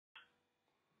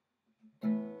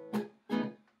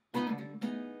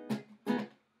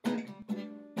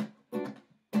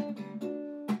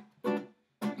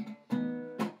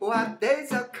Oh, our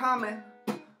days are coming.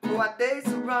 Oh, our days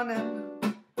are running.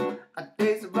 Our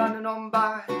days are running on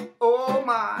by. Oh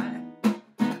my,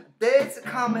 days are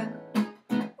coming.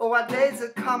 Oh, our days are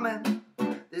coming.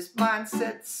 This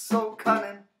mindset's so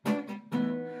cunning.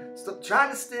 Stop trying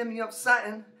to steer me off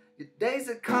sighting. Your days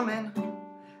are coming.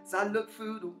 As I look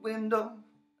through the window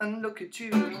and look at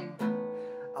you,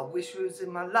 I wish you was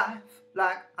in my life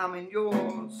like I'm in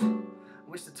yours. I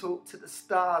wish to talk to the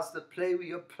stars that play with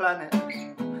your planet,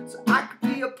 so I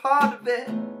could be a part of it,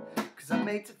 cause I'm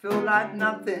made to feel like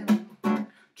nothing.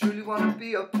 Truly wanna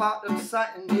be a part of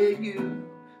something near you,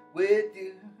 with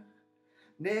you,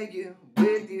 near you,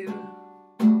 with you.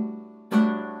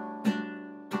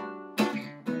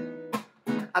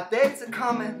 Our days are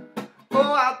coming.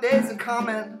 Oh, our days are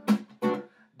coming.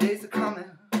 Days are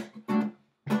coming.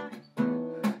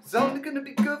 It's only gonna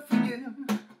be good for you,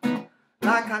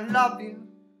 like I love you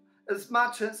as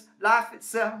much as life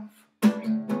itself.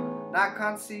 And I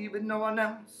can't see you with no one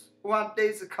else. Oh, our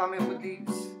days are coming with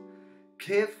these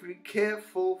carefree,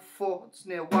 careful thoughts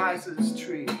near Wiser's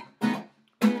tree.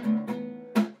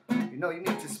 You know you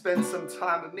need to spend some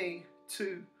time with me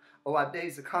too. Oh, our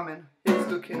days are coming. Here's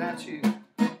looking at you.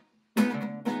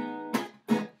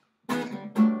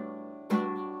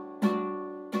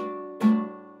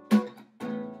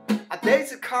 Our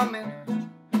days are coming.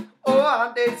 Oh,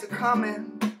 our days are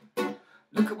coming.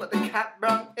 Look at what the cat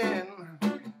brought in.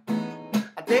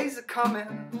 Our days are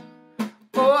coming.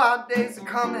 Oh, our days are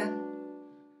coming.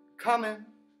 Coming.